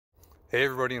Hey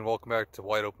everybody, and welcome back to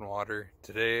Wide Open Water.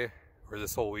 Today, or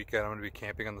this whole weekend, I'm going to be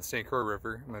camping on the St. Croix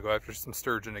River. I'm going to go after some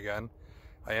sturgeon again.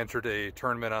 I entered a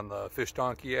tournament on the Fish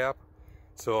Donkey app,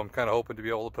 so I'm kind of hoping to be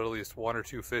able to put at least one or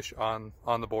two fish on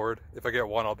the board. If I get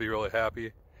one, I'll be really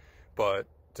happy. But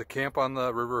to camp on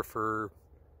the river for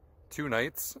 2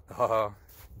 nights,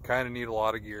 kind of need a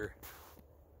lot of gear.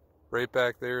 Right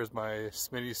back there is my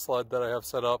Smitty sled that I have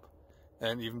set up,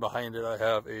 and even behind it I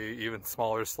have a even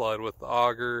smaller sled with the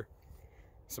auger,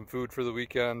 some food for the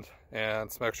weekend, and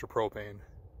some extra propane.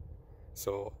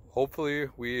 So hopefully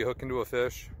we hook into a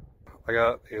fish. I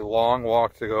got a long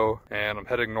walk to go, and I'm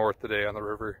heading north today on the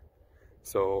river.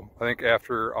 So I think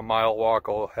after a mile walk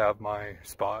I'll have my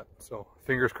spot. So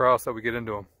fingers crossed that we get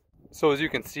into them. So as you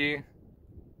can see,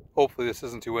 hopefully this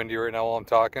isn't too windy right now while I'm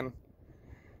talking,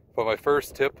 but my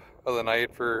first tip of the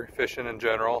night for fishing in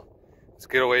general is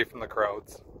get away from the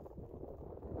crowds.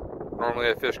 Normally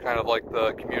I fish kind of like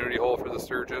the community hole for the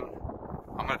sturgeon.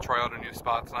 I'm going to try out a new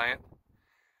spot tonight.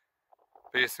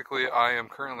 Basically, I am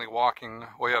currently walking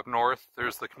way up north.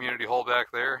 There's the community hole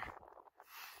back there.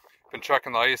 Been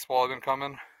checking the ice while I've been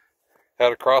coming. Had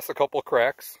to cross a couple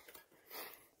cracks.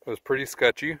 It was pretty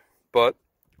sketchy, but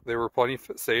they were plenty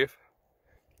safe.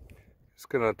 Just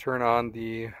going to turn on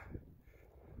the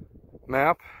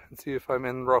map and see if I'm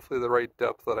in roughly the right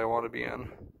depth that I want to be in.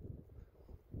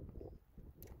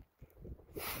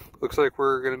 Looks like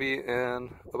we're going to be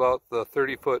in about the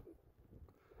 30-foot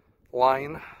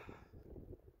line.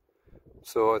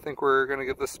 So I think we're going to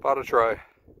give this spot a try.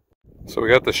 So we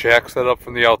got the shack set up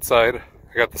from the outside.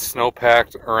 I got the snow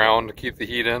packed around to keep the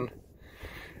heat in.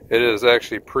 It is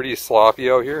actually pretty sloppy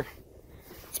out here.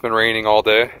 It's been raining all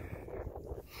day.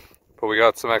 But we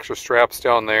got some extra straps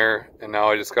down there, and now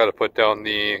I just got to put down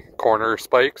the corner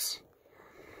spikes,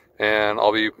 and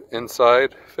I'll be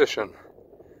inside fishing.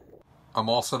 I'm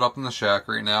all set up in the shack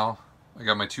right now. I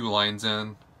got my 2 lines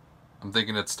in. I'm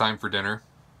thinking it's time for dinner.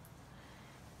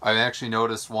 I actually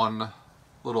noticed one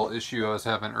little issue I was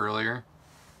having earlier.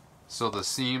 So the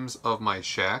seams of my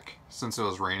shack, since it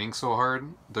was raining so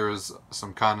hard, there was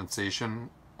some condensation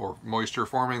or moisture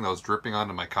forming that was dripping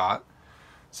onto my cot.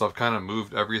 So I've kind of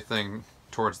moved everything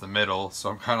towards the middle,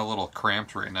 so I'm kind of a little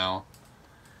cramped right now.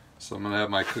 So I'm going to have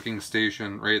my cooking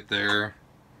station right there.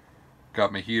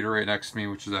 Got my heater right next to me,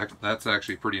 which is that's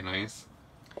actually pretty nice.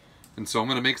 And so I'm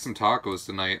going to make some tacos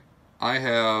tonight. I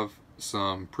have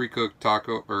some pre-cooked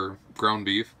taco or ground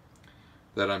beef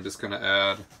that I'm just going to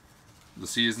add the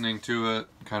seasoning to it,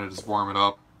 kind of just warm it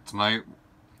up. Tonight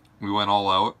we went all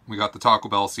out. We got the Taco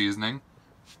Bell seasoning,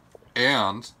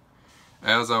 and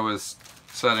as I was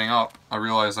setting up, I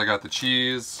realized I got the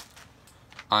cheese,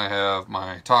 I have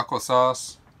my taco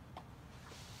sauce,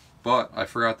 but I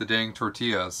forgot the dang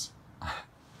tortillas.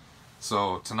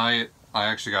 So tonight I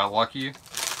actually got lucky,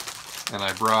 and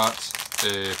I brought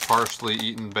a partially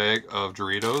eaten bag of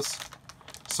Doritos.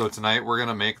 So tonight we're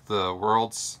gonna make the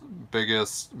world's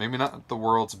biggest, maybe not the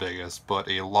world's biggest, but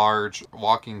a large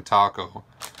walking taco.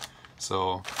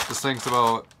 So this thing's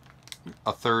about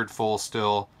a third full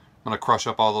still. I'm gonna crush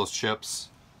up all those chips,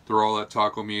 throw all that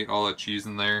taco meat, all that cheese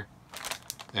in there,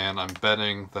 and I'm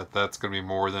betting that that's gonna be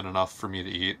more than enough for me to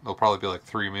eat. It'll probably be like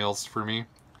 3 meals for me,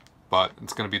 but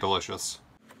it's gonna be delicious.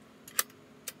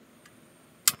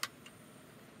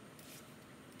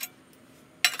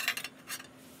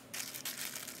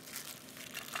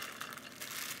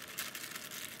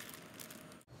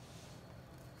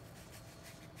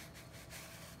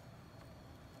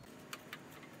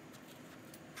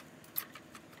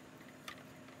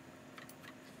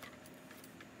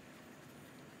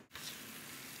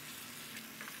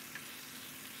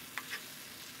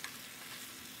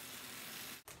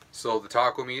 So the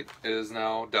taco meat is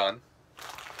now done.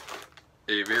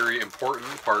 A very important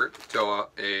part to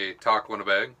a taco in a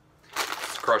bag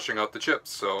is crushing out the chips.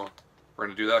 So we're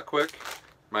going to do that quick.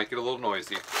 Might get a little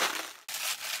noisy.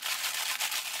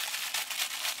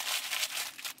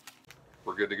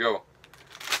 We're good to go.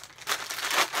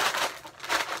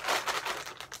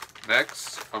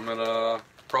 Next, I'm going to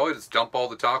probably just dump all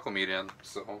the taco meat in.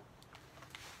 So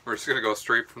we're just going to go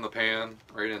straight from the pan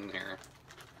right in here.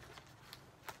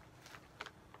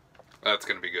 That's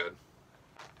going to be good.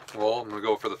 Well, I'm going to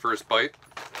go for the first bite.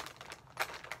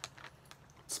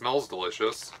 It smells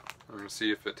delicious. I'm going to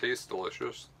see if it tastes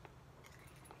delicious.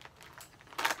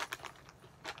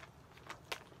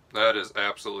 That is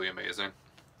absolutely amazing.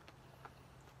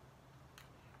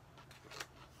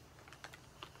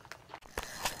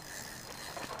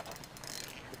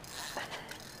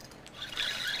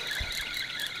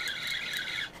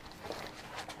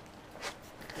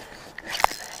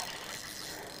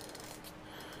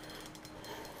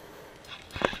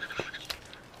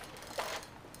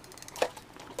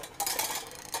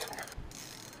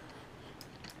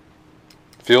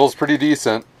 Feels pretty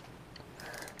decent.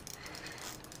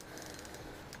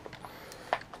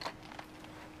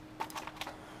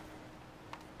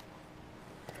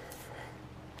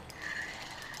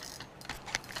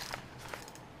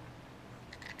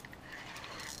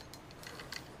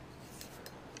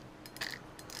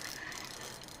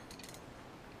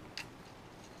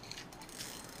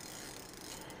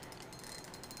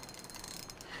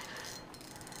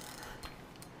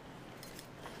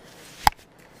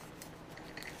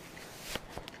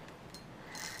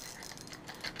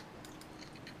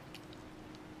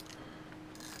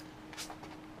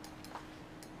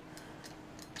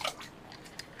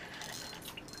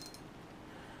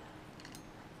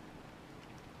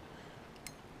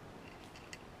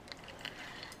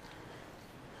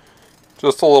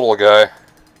 Just a little guy.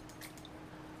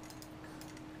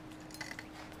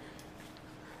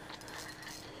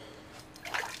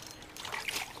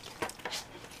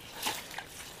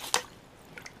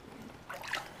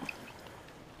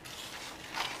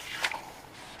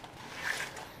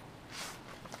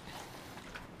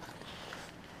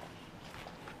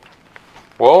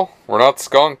 Well, we're not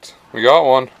skunked. We got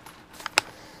one.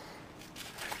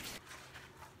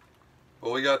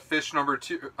 Well, we got fish number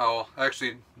 2. Oh,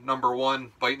 actually, number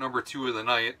 1, bite number 2 of the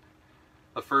night.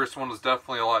 The first one was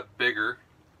definitely a lot bigger.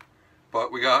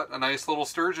 But we got a nice little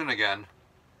sturgeon again.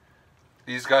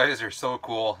 These guys are so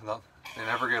cool. They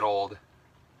never get old.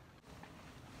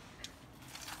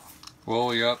 Well,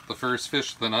 we got the first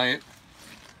fish of the night.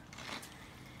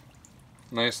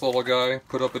 Nice little guy.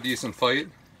 Put up a decent fight.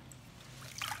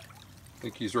 I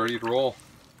think he's ready to roll.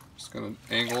 Just gonna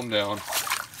angle him down.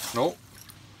 Nope.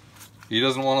 He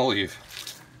doesn't want to leave.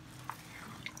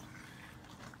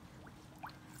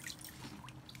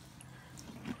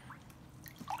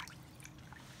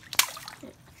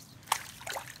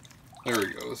 There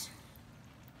he goes.